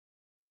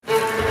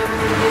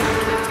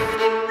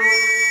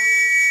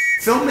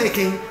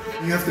Filmmaking,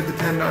 you have to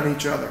depend on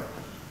each other.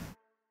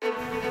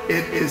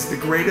 It is the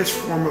greatest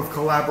form of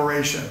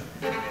collaboration.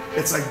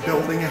 It's like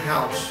building a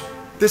house.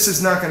 This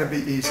is not going to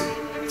be easy.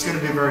 It's going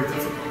to be very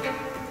difficult.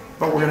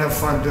 But we're going to have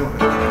fun doing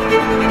it.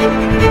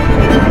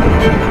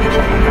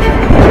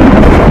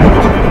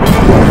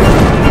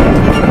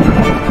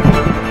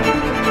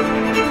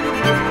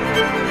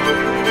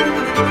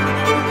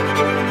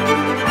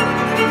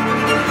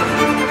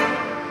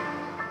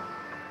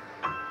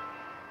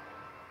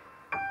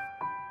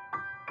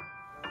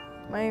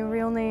 My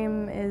real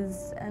name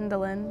is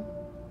Endalyn.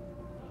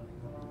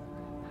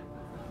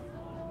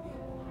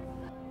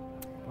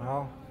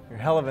 Well, you're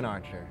a hell of an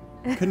archer.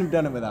 Couldn't have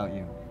done it without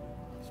you.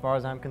 As far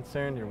as I'm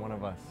concerned, you're one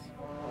of us.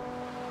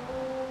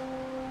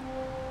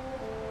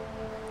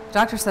 The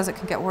doctor says it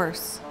can get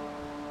worse.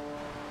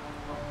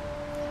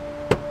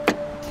 It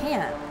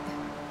can't.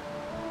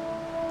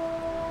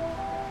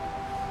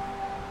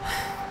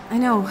 I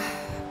know.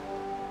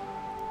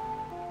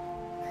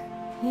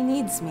 He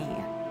needs me.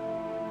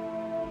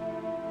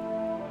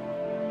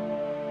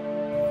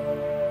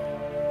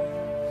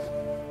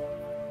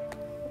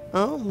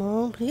 Oh,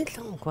 Mom, please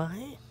don't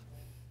cry.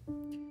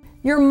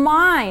 Your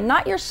mind,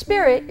 not your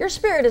spirit. Your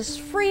spirit is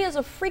free as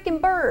a freaking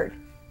bird.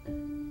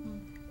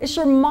 It's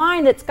your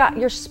mind that's got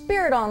your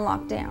spirit on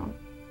lockdown.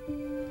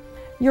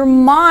 Your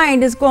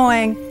mind is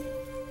going,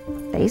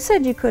 they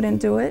said you couldn't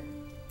do it.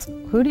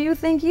 Who do you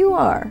think you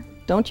are?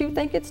 Don't you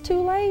think it's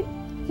too late?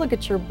 Look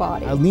at your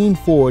body. I leaned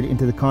forward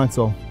into the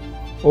console,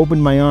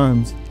 opened my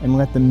arms, and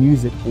let the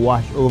music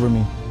wash over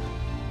me.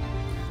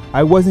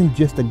 I wasn't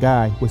just a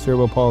guy with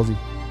cerebral palsy.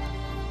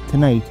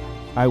 Tonight,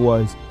 I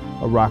was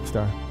a rock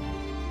star.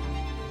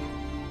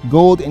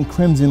 Gold and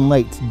crimson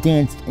lights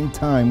danced in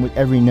time with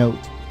every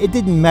note. It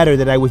didn't matter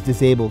that I was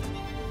disabled.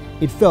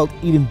 It felt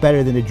even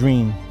better than a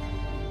dream.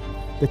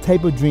 The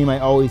type of dream I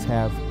always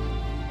have.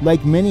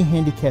 Like many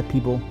handicapped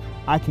people,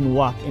 I can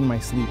walk in my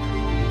sleep.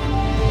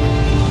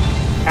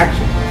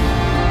 Action.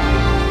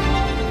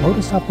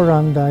 Modus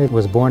Operandi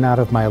was born out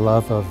of my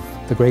love of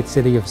the great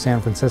city of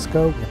San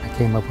Francisco. I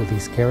came up with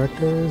these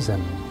characters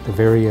and the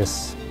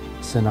various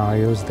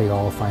scenarios they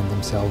all find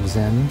themselves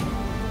in.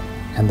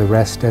 And the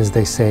rest, as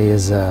they say,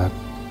 is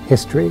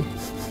history.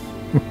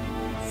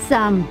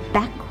 Some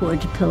backward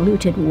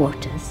polluted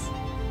waters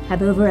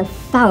have over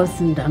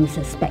 1,000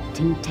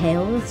 unsuspecting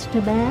tales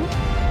to bear.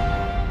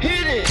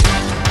 Hit it!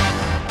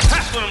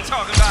 That's what I'm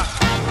talking about.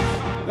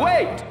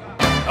 Wait!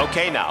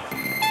 Okay, now,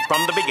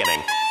 from the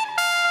beginning.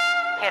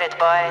 Hit it,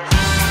 boys.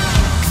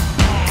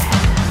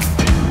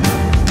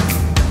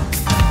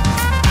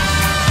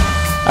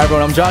 Hi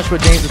everyone, I'm Joshua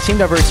James with Team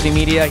Diversity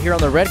Media here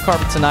on the red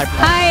carpet tonight.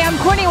 Hi, I'm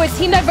Courtney with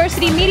Team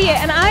Diversity Media,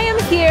 and I am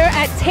here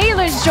at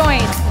Taylor's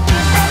Joint.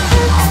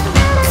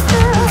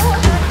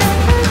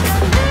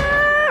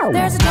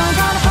 There's a joint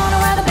on the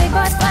corner where the big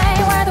boys play,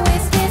 where the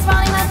whiskey's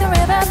running like the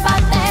river, but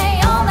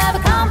they all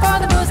never come for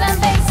the booze and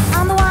bass.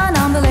 I'm the one,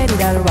 I'm the lady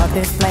that'll rock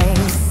this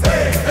place.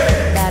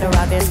 That'll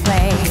rock this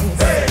place.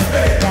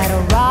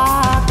 That'll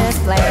rock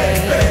this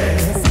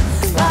place.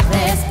 Rock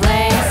this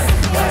place.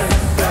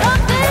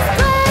 Rock this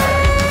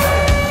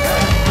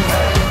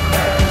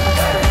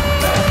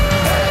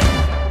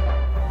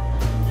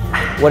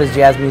What does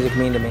jazz music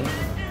mean to me?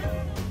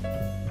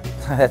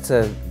 That's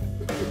a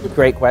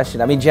great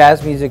question. I mean,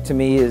 jazz music to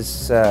me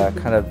is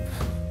kind of,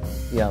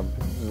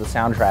 the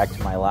soundtrack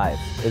to my life.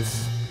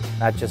 It's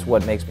not just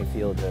what makes me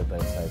feel good,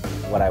 but it's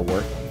like what I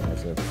work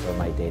in for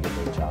my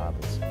day-to-day job.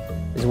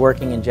 It's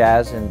working in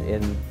jazz and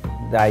in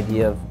the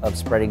idea of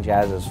spreading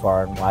jazz as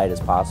far and wide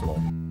as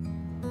possible.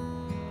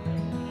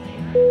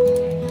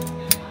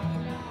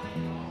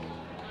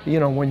 You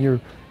know, when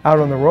you're out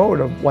on the road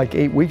of like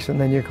 8 weeks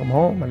and then you come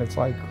home and it's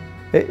like,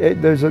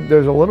 there's a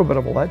little bit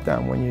of a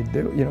letdown when you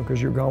do,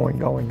 because you're going,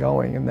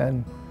 and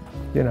then,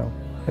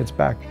 it's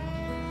back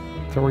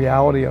to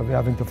reality of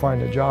having to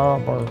find a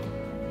job or,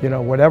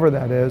 whatever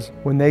that is.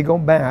 When they go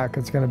back,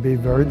 it's going to be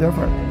very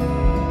different.